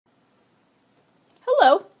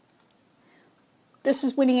this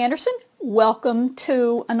is Winnie Anderson. Welcome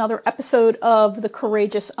to another episode of The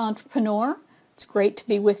Courageous Entrepreneur. It's great to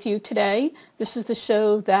be with you today. This is the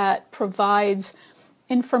show that provides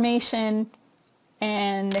information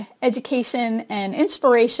and education and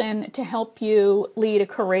inspiration to help you lead a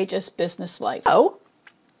courageous business life. So,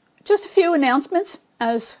 just a few announcements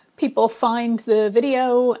as people find the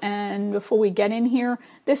video and before we get in here.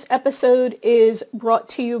 This episode is brought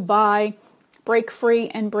to you by Break Free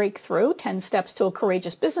and Breakthrough, 10 Steps to a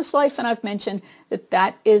Courageous Business Life. And I've mentioned that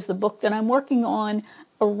that is the book that I'm working on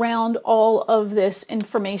around all of this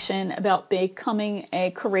information about becoming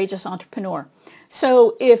a courageous entrepreneur.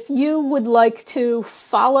 So if you would like to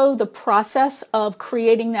follow the process of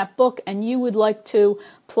creating that book and you would like to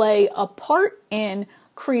play a part in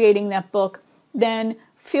creating that book, then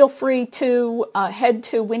feel free to head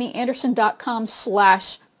to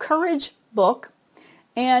winnieanderson.com/couragebook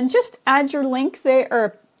and just add your link there,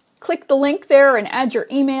 or click the link there and add your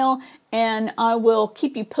email, and I will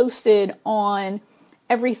keep you posted on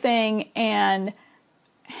everything and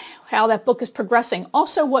how that book is progressing.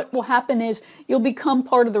 Also, what will happen is you'll become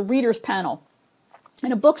part of the readers panel.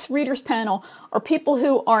 And a book's readers panel are people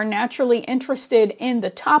who are naturally interested in the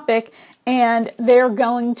topic, and they're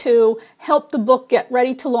going to help the book get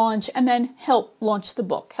ready to launch and then help launch the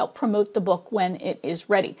book, help promote the book when it is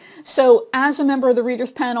ready. So as a member of the readers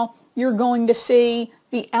panel, you're going to see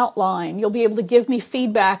the outline. You'll be able to give me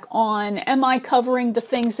feedback on, am I covering the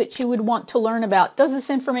things that you would want to learn about? Does this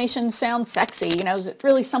information sound sexy? Is it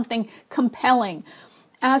really something compelling?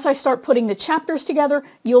 As I start putting the chapters together,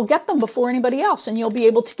 you'll get them before anybody else, and you'll be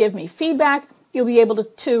able to give me feedback. You'll be able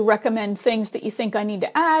to recommend things that you think I need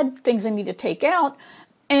to add, things I need to take out,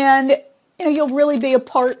 and you'll really be a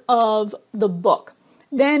part of the book.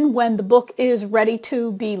 Then when the book is ready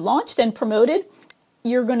to be launched and promoted,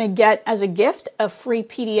 you're going to get as a gift a free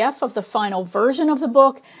PDF of the final version of the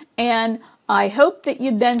book, and I hope that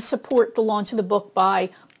you then support the launch of the book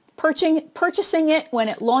by purchasing it when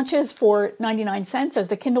it launches for 99 cents as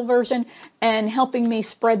the Kindle version, and helping me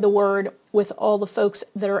spread the word with all the folks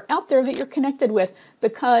that are out there that you're connected with,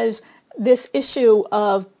 because this issue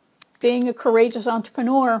of being a courageous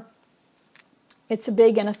entrepreneur, it's a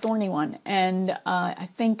big and a thorny one, and I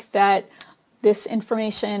think that this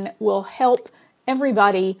information will help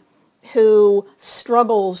everybody who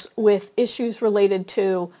struggles with issues related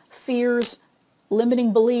to fears,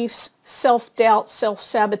 limiting beliefs, self-doubt,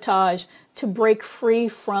 self-sabotage, to break free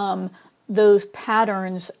from those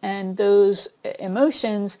patterns and those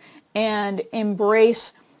emotions and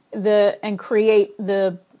embrace and create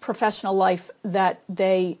the professional life that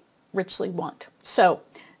they richly want. So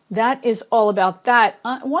that is all about that.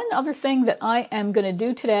 One other thing that I am going to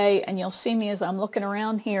do today, and you'll see me as I'm looking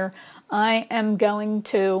around here, I am going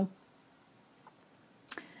to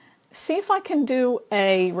see if I can do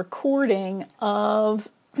a recording of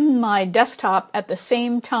my desktop at the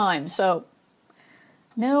same time. So,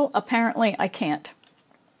 no, apparently I can't.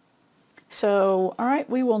 So, all right,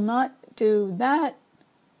 we will not do that.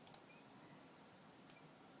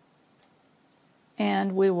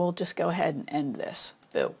 And we will just go ahead and end this.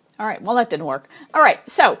 Boo. All right, well, that didn't work. All right,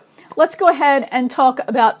 so let's go ahead and talk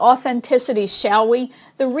about authenticity, shall we?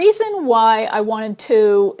 The reason why I wanted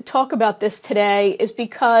to talk about this today is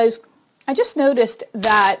because I just noticed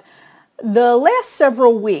that the last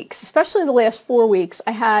several weeks, especially the last 4 weeks,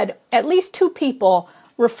 I had at least 2 people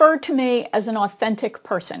refer to me as an authentic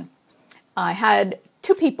person. I had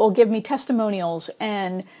 2 people give me testimonials,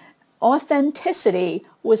 and authenticity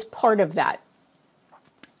was part of that.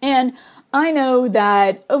 And I know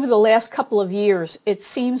that over the last couple of years, it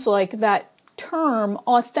seems like that term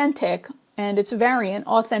authentic and its variant,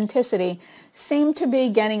 authenticity, seem to be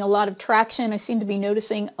getting a lot of traction. I seem to be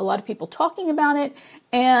noticing a lot of people talking about it,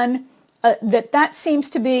 and that seems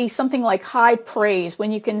to be something like high praise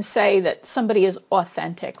when you can say that somebody is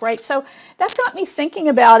authentic, right? So that got me thinking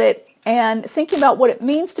about it and thinking about what it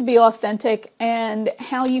means to be authentic and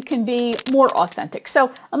how you can be more authentic.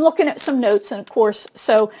 So I'm looking at some notes, and of course,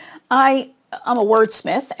 so I'm a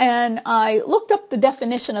wordsmith, and I looked up the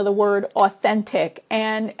definition of the word authentic,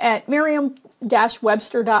 and at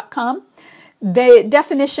Merriam-Webster.com, the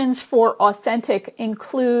definitions for authentic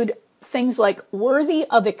include things like worthy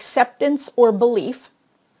of acceptance or belief.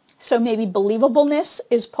 So maybe believableness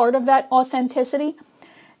is part of that authenticity.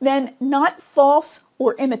 Then not false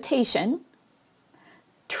or imitation.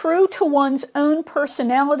 True to one's own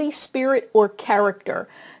personality, spirit, or character.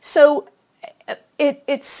 So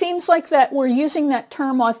it seems like that we're using that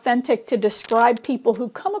term authentic to describe people who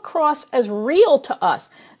come across as real to us.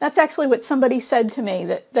 That's actually what somebody said to me,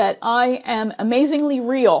 that I am amazingly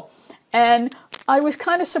real. And I was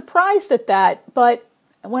kind of surprised at that, but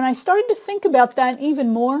when I started to think about that even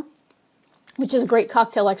more, which is a great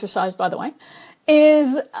cocktail exercise, by the way,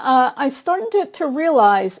 is I started to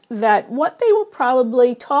realize that what they were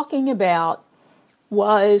probably talking about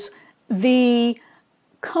was the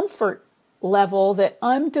comfort level that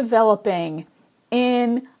I'm developing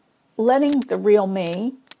in letting the real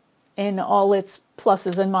me, in all its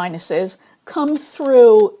pluses and minuses, come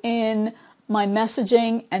through in my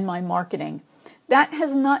messaging and my marketing. That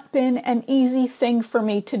has not been an easy thing for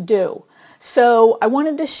me to do. So I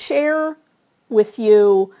wanted to share with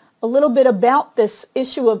you a little bit about this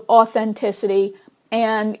issue of authenticity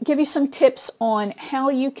and give you some tips on how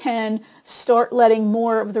you can start letting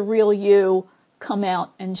more of the real you come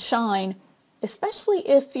out and shine, especially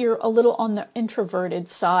if you're a little on the introverted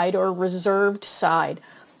side or reserved side.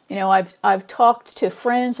 You know, I've talked to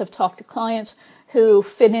friends, I've talked to clients who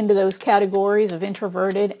fit into those categories of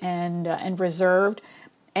introverted and reserved,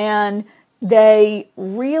 and they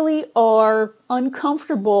really are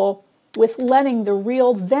uncomfortable with letting the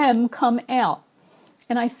real them come out.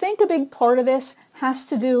 And I think a big part of this has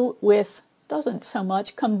to do with, doesn't so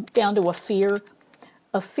much come down to a fear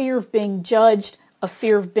of being judged, a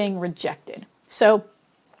fear of being rejected. So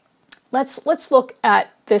let's look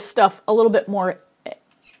at this stuff a little bit more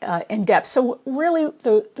in depth. So really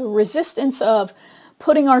the resistance of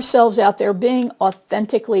putting ourselves out there, being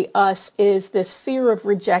authentically us, is this fear of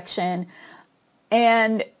rejection.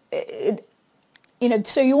 And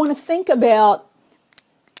so you want to think about,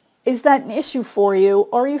 is that an issue for you?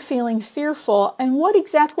 Are you feeling fearful? And what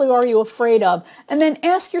exactly are you afraid of? And then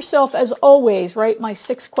ask yourself, as always, right, my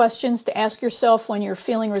 6 questions to ask yourself when you're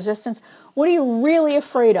feeling resistance. What are you really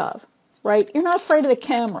afraid of, right? You're not afraid of the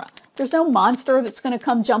camera. There's no monster that's going to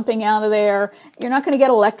come jumping out of there. You're not going to get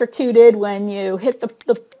electrocuted when you hit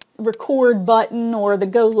the record button or the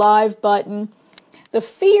go live button. The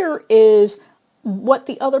fear is what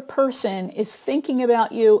the other person is thinking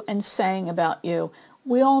about you and saying about you.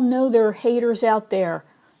 We all know there are haters out there.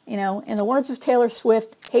 You know, in the words of Taylor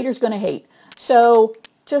Swift, haters gonna hate. So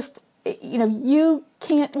just, you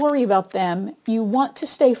can't worry about them. You want to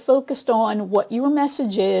stay focused on what your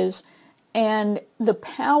message is and the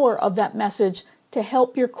power of that message to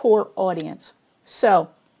help your core audience. So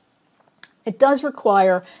it does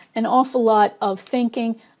require an awful lot of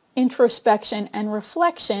thinking, introspection, and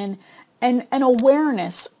reflection, and an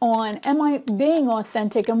awareness on, am I being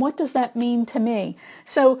authentic, and what does that mean to me?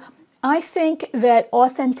 So I think that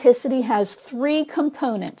authenticity has 3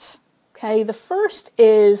 components. Okay, the first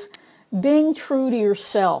is being true to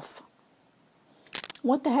yourself.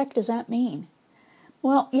 What the heck does that mean?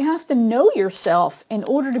 Well, you have to know yourself in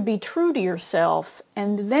order to be true to yourself,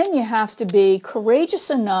 and then you have to be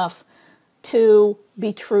courageous enough to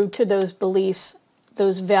be true to those beliefs,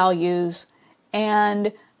 those values,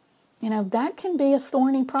 and that can be a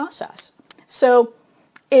thorny process. So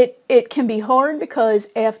it can be hard because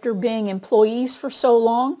after being employees for so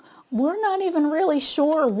long, we're not even really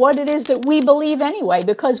sure what it is that we believe anyway,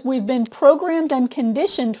 because we've been programmed and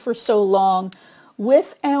conditioned for so long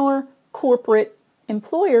with our corporate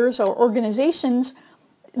employers or organizations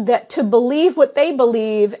that to believe what they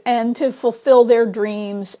believe and to fulfill their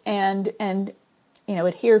dreams and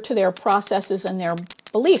adhere to their processes and their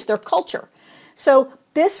beliefs, their culture. So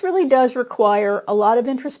this really does require a lot of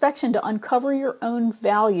introspection to uncover your own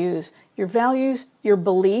values, your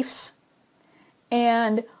beliefs,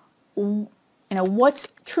 and what's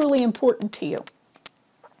truly important to you.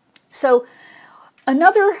 So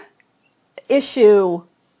another issue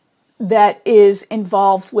that is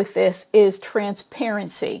involved with this is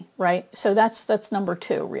transparency, right? So that's number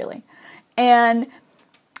 2, really. And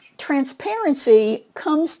transparency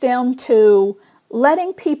comes down to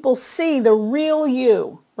letting people see the real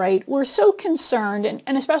you, right? We're so concerned,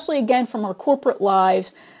 and especially again from our corporate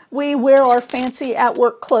lives, we wear our fancy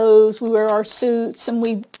at-work clothes, we wear our suits, and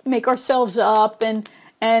we make ourselves up,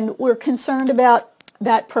 and we're concerned about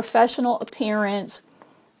that professional appearance.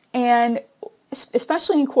 And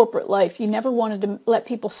especially in corporate life, you never wanted to let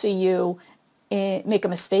people see you make a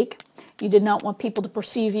mistake. You did not want people to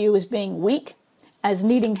perceive you as being weak, as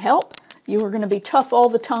needing help. You were going to be tough all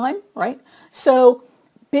the time, right? So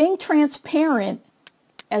being transparent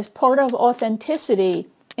as part of authenticity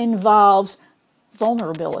involves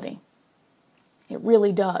vulnerability. It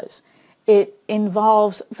really does. It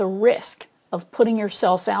involves the risk of putting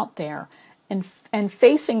yourself out there and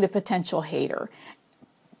facing the potential hater,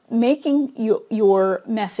 making your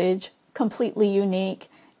message completely unique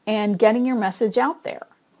and getting your message out there.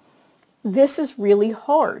 This is really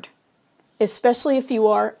hard, especially if you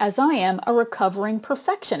are, as I am, a recovering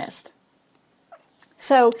perfectionist.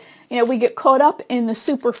 So, we get caught up in the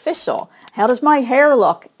superficial. How does my hair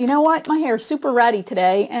look? You know what? My hair is super ratty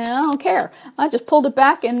today, and I don't care. I just pulled it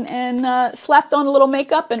back and slapped on a little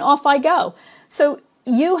makeup, and off I go. So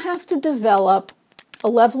you have to develop a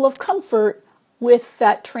level of comfort with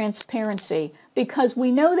that transparency, because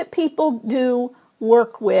we know that people do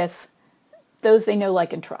work with those they know,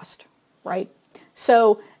 like, and trust, right?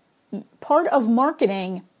 So part of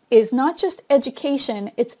marketing is not just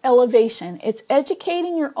education, it's elevation. It's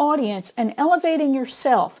educating your audience and elevating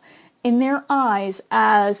yourself in their eyes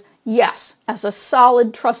as, yes, as a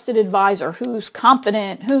solid, trusted advisor who's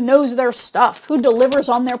competent, who knows their stuff, who delivers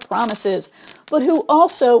on their promises, but who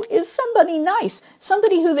also is somebody nice,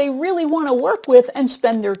 somebody who they really want to work with and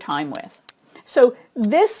spend their time with. So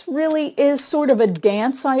this really is sort of a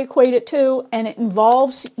dance, I equate it to, and it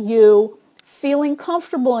involves you feeling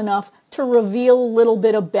comfortable enough to reveal a little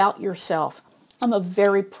bit about yourself. I'm a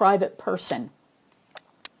very private person,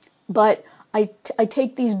 but I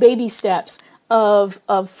take these baby steps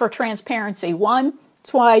for transparency. One,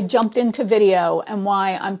 that's why I jumped into video and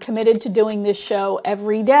why I'm committed to doing this show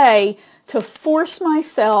every day, to force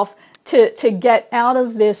myself to get out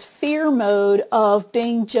of this fear mode of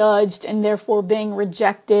being judged and therefore being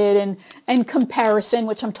rejected and comparison,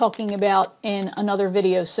 which I'm talking about in another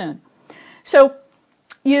video soon. So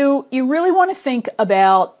you really want to think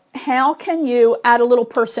about how can you add a little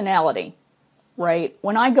personality, right?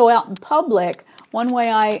 When I go out in public, one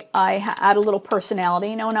way I add a little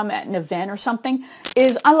personality, when I'm at an event or something,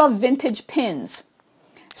 is I love vintage pins.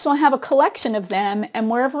 So I have a collection of them, and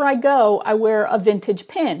wherever I go, I wear a vintage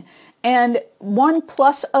pin. And one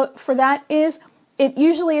plus for that is it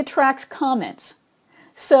usually attracts comments.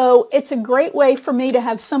 So it's a great way for me to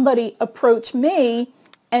have somebody approach me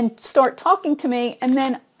and start talking to me, and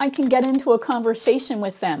then I can get into a conversation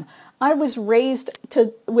with them. I was raised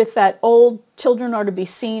with that old children are to be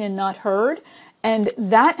seen and not heard, and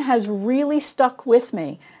that has really stuck with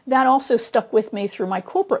me. That also stuck with me through my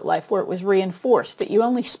corporate life, where it was reinforced that you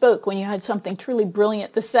only spoke when you had something truly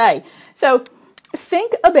brilliant to say. So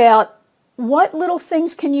think about what little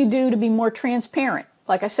things can you do to be more transparent.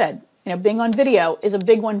 Like I said, being on video is a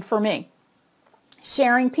big one for me.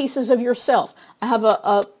 Sharing pieces of yourself. I have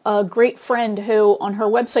a great friend who, on her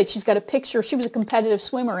website, she's got a picture. She was a competitive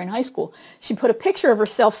swimmer in high school. She put a picture of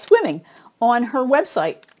herself swimming on her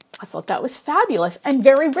website. I thought that was fabulous and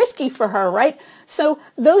very risky for her, right? So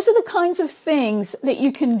those are the kinds of things that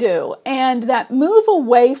you can do. And that move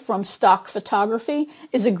away from stock photography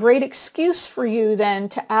is a great excuse for you then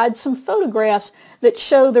to add some photographs that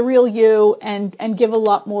show the real you and give a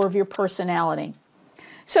lot more of your personality.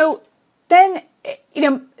 So then,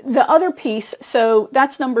 the other piece, so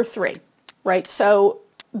that's number 3, right? So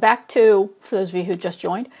back to, for those of you who just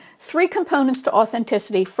joined, 3 components to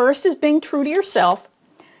authenticity. First is being true to yourself.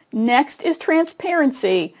 Next is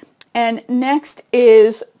transparency. And next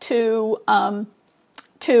is to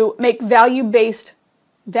make values-based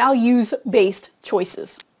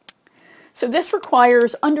choices. So this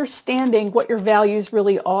requires understanding what your values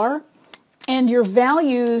really are. And your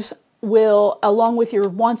values will, along with your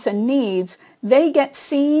wants and needs, they get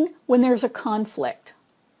seen when there's a conflict.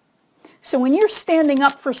 So when you're standing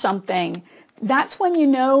up for something, that's when you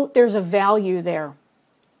know there's a value there.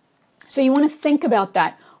 So you want to think about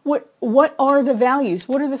that. What are the values?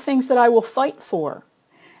 What are the things that I will fight for?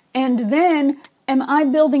 And then, am I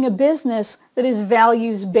building a business that is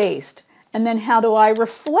values-based? And then how do I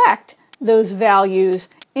reflect those values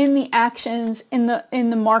in the actions, in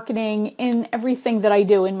the marketing, in everything that I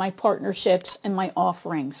do, in my partnerships and my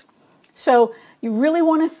offerings? So you really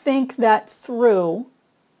want to think that through,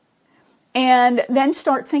 and then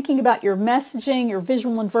start thinking about your messaging, your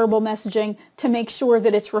visual and verbal messaging, to make sure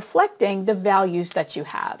that it's reflecting the values that you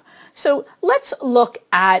have. So let's look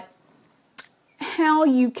at how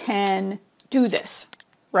you can do this,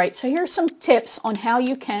 right? So here's some tips on how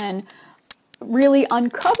you can really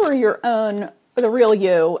uncover the real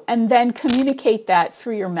you, and then communicate that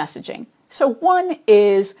through your messaging. So one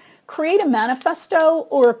is create a manifesto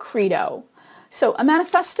or a credo. So a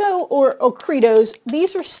manifesto or credos,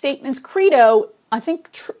 these are statements. Credo, I think,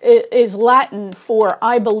 is Latin for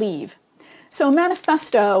I believe. So a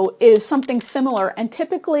manifesto is something similar, and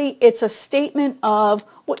typically it's a statement of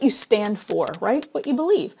what you stand for, right? What you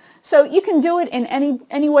believe. So you can do it in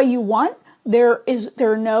any way you want. There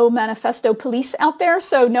are no manifesto police out there,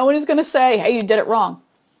 so no one is going to say, hey, you did it wrong.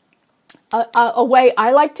 A way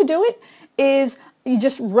I like to do it is you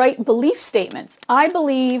just write belief statements. I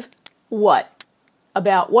believe what?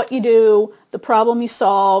 About what you do, the problem you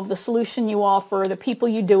solve, the solution you offer, the people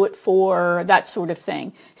you do it for, that sort of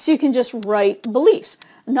thing. So you can just write beliefs.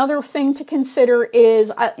 Another thing to consider is,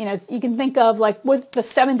 you can think of like with the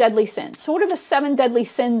 7 deadly sins. So what are the 7 deadly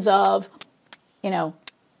sins of,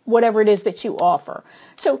 whatever it is that you offer?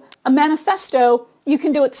 So a manifesto, you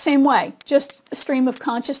can do it the same way, just a stream of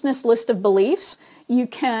consciousness, list of beliefs. You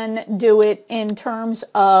can do it in terms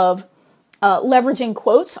of leveraging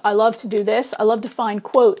quotes. I love to do this. I love to find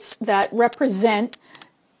quotes that represent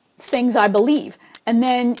things I believe. And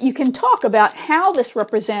then you can talk about how this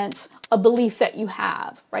represents a belief that you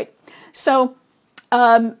have, right? So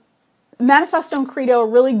manifesto and credo are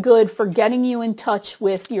really good for getting you in touch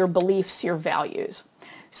with your beliefs, your values.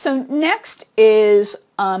 So next is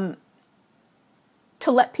to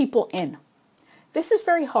let people in. This is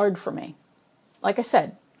very hard for me. Like I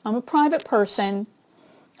said, I'm a private person.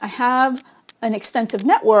 I have an extensive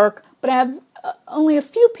network, but I have only a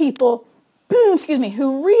few people excuse me,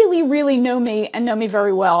 who really, really know me and know me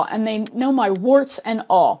very well, and they know my warts and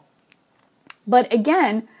all. But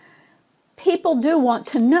again, people do want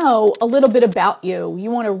to know a little bit about you.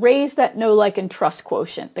 You want to raise that know, like, and trust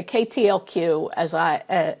quotient, the KTLQ, as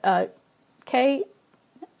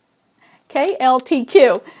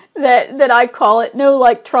KLTQ, that I call it, know,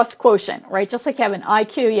 like, trust quotient, right? Just like you have an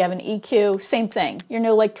IQ, you have an EQ, same thing. Your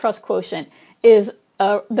know, like, trust quotient is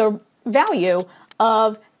the value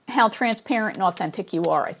of how transparent and authentic you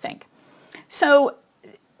are, I think. So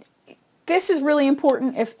this is really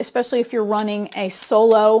important, especially if you're running a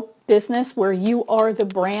solo business where you are the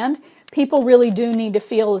brand. People really do need to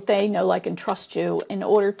feel that they know, like, and trust you in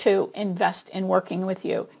order to invest in working with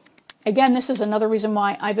you. Again, this is another reason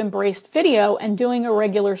why I've embraced video and doing a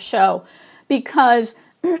regular show, because,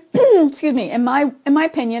 excuse me, in my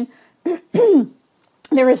opinion,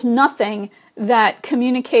 there is nothing that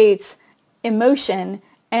communicates emotion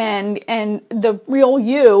and the real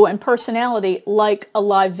you and personality like a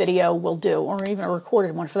live video will do, or even a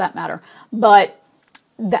recorded one for that matter. But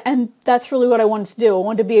and that's really what I wanted to do. I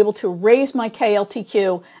wanted to be able to raise my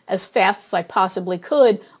KLTQ as fast as I possibly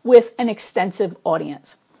could with an extensive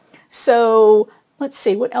audience. So let's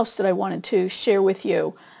see, what else did I wanted to share with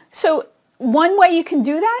you? So one way you can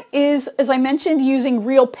do that is, as I mentioned, using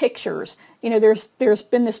real pictures. There's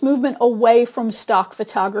been this movement away from stock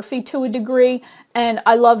photography to a degree, and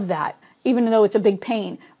I love that, even though it's a big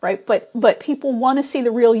pain, right? But people want to see the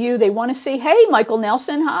real you. They want to see, hey, Michael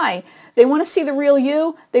Nelson, hi. They want to see the real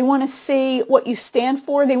you. They want to see what you stand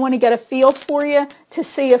for. They want to get a feel for you to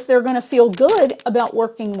see if they're going to feel good about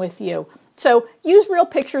working with you. So use real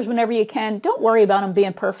pictures whenever you can. Don't worry about them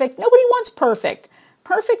being perfect. Nobody wants perfect.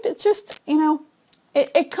 Perfect, it's just,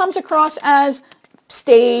 it comes across as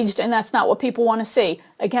staged, and that's not what people want to see.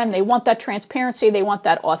 Again, they want that transparency. They want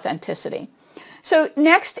that authenticity. So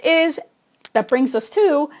next is, that brings us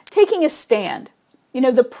to taking a stand.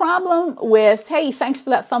 The problem with, hey, thanks for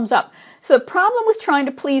that thumbs up. So the problem with trying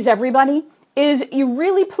to please everybody is you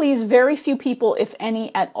really please very few people, if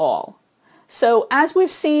any at all. So as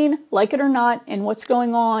we've seen, like it or not, in what's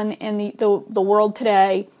going on in the world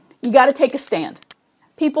today, you got to take a stand.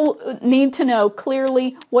 People need to know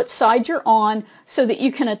clearly what side you're on so that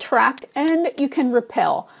you can attract and you can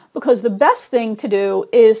repel. Because the best thing to do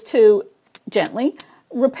is to gently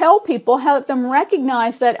repel people, have them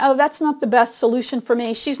recognize that, oh, that's not the best solution for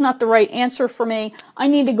me. She's not the right answer for me. I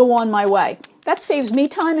need to go on my way. That saves me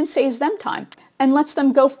time and saves them time and lets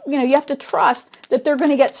them go. You have to trust that they're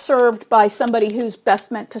going to get served by somebody who's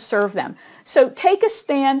best meant to serve them. So take a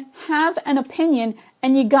stand, have an opinion,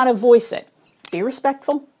 and you got to voice it. Be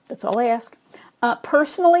respectful. That's all I ask.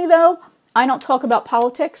 Personally, though, I don't talk about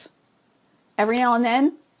politics. Every now and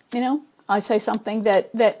then, I say something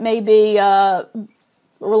that may be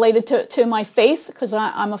related to my faith, because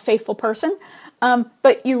I'm a faithful person.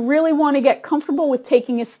 But you really want to get comfortable with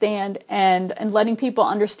taking a stand and letting people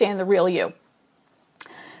understand the real you.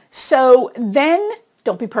 So then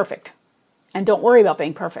don't be perfect. And don't worry about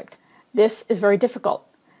being perfect. This is very difficult,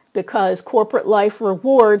 because corporate life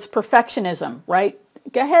rewards perfectionism, right?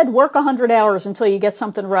 Go ahead, work 100 hours until you get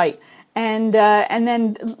something right. And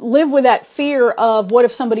then live with that fear of what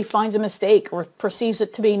if somebody finds a mistake or perceives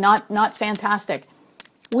it to be not fantastic.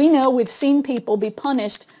 We know, we've seen people be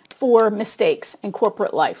punished for mistakes in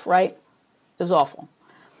corporate life, right? It was awful.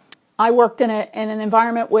 I worked in an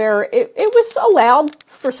environment where it was allowed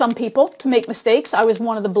for some people to make mistakes. I was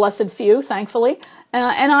one of the blessed few, thankfully,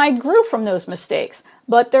 and I grew from those mistakes.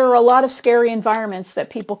 But there are a lot of scary environments that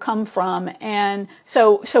people come from, and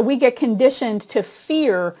so we get conditioned to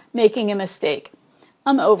fear making a mistake.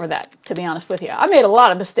 I'm over that, to be honest with you. I made a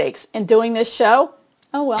lot of mistakes in doing this show.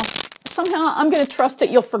 Oh well, somehow I'm going to trust that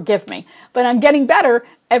you'll forgive me. But I'm getting better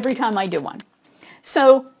every time I do one.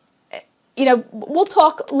 So, we'll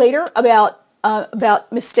talk later about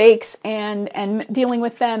about mistakes and dealing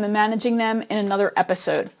with them and managing them in another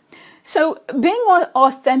episode. So being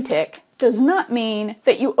authentic does not mean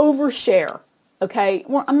that you overshare, okay?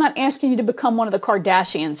 I'm not asking you to become one of the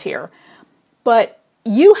Kardashians here, but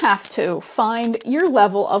you have to find your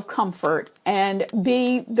level of comfort and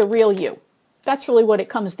be the real you. That's really what it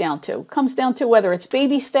comes down to. It comes down to whether it's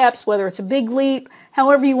baby steps, whether it's a big leap,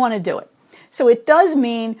 however you want to do it. So it does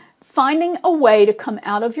mean finding a way to come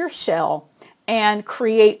out of your shell and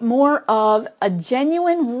create more of a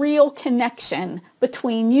genuine, real connection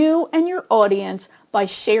between you and your audience by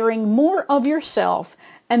sharing more of yourself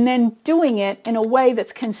and then doing it in a way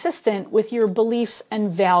that's consistent with your beliefs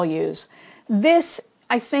and values. This,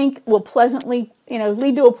 I think, will pleasantly,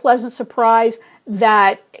 lead to a pleasant surprise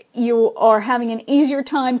that you are having an easier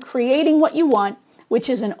time creating what you want, which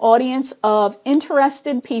is an audience of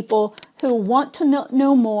interested people who want to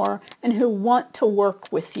know more and who want to work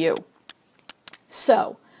with you.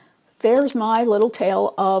 So there's my little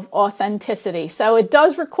tale of authenticity. So it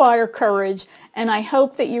does require courage, and I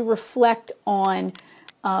hope that you reflect on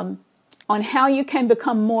how you can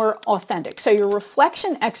become more authentic. So your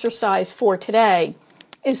reflection exercise for today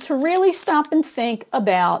is to really stop and think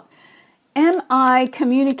about, am I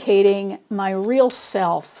communicating my real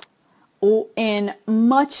self in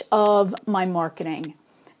much of my marketing?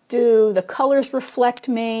 Do the colors reflect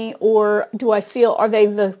me, or do I feel, are they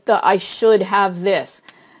the I should have this?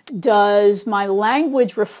 Does my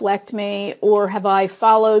language reflect me, or have I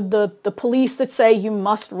followed the police that say you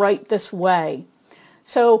must write this way?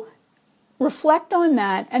 So reflect on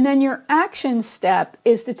that, and then your action step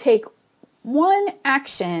is to take one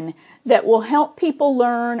action that will help people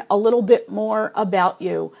learn a little bit more about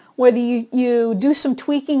you. Whether you do some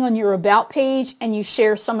tweaking on your About page and you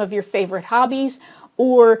share some of your favorite hobbies,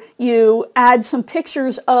 or you add some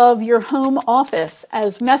pictures of your home office,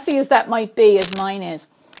 as messy as that might be, as mine is.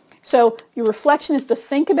 So your reflection is to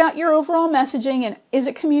think about your overall messaging and is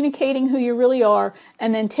it communicating who you really are,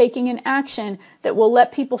 and then taking an action that will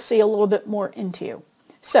let people see a little bit more into you.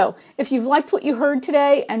 So if you've liked what you heard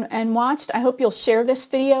today and watched, I hope you'll share this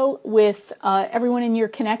video with everyone in your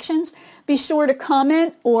connections. Be sure to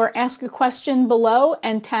comment or ask a question below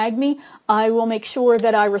and tag me. I will make sure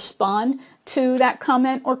that I respond to that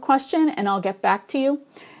comment or question, and I'll get back to you.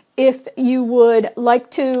 If you would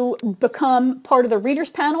like to become part of the readers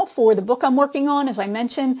panel for the book I'm working on, as I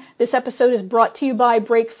mentioned, this episode is brought to you by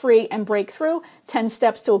Break Free and Breakthrough, 10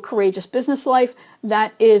 Steps to a Courageous Business Life.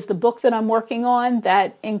 That is the book that I'm working on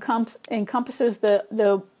that encompasses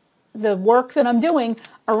the work that I'm doing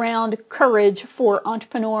around courage for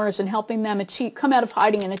entrepreneurs and helping them come out of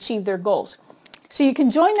hiding and achieve their goals. So you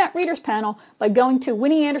can join that readers panel by going to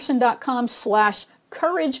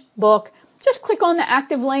winnieanderson.com/couragebook. Just click on the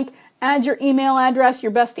active link, add your email address,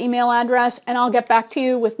 your best email address, and I'll get back to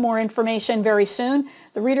you with more information very soon.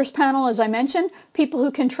 The readers panel, as I mentioned, people who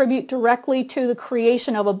contribute directly to the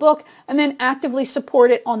creation of a book and then actively support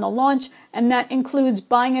it on the launch, and that includes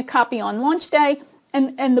buying a copy on launch day,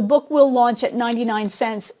 and the book will launch at 99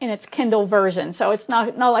 cents in its Kindle version. So it's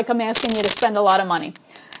not like I'm asking you to spend a lot of money.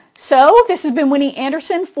 So this has been Winnie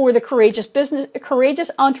Anderson for the Courageous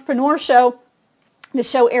Entrepreneur Show. The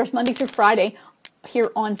show airs Monday through Friday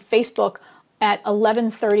here on Facebook at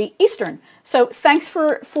 11:30 Eastern. So thanks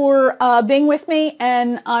for being with me,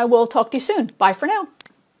 and I will talk to you soon. Bye for now.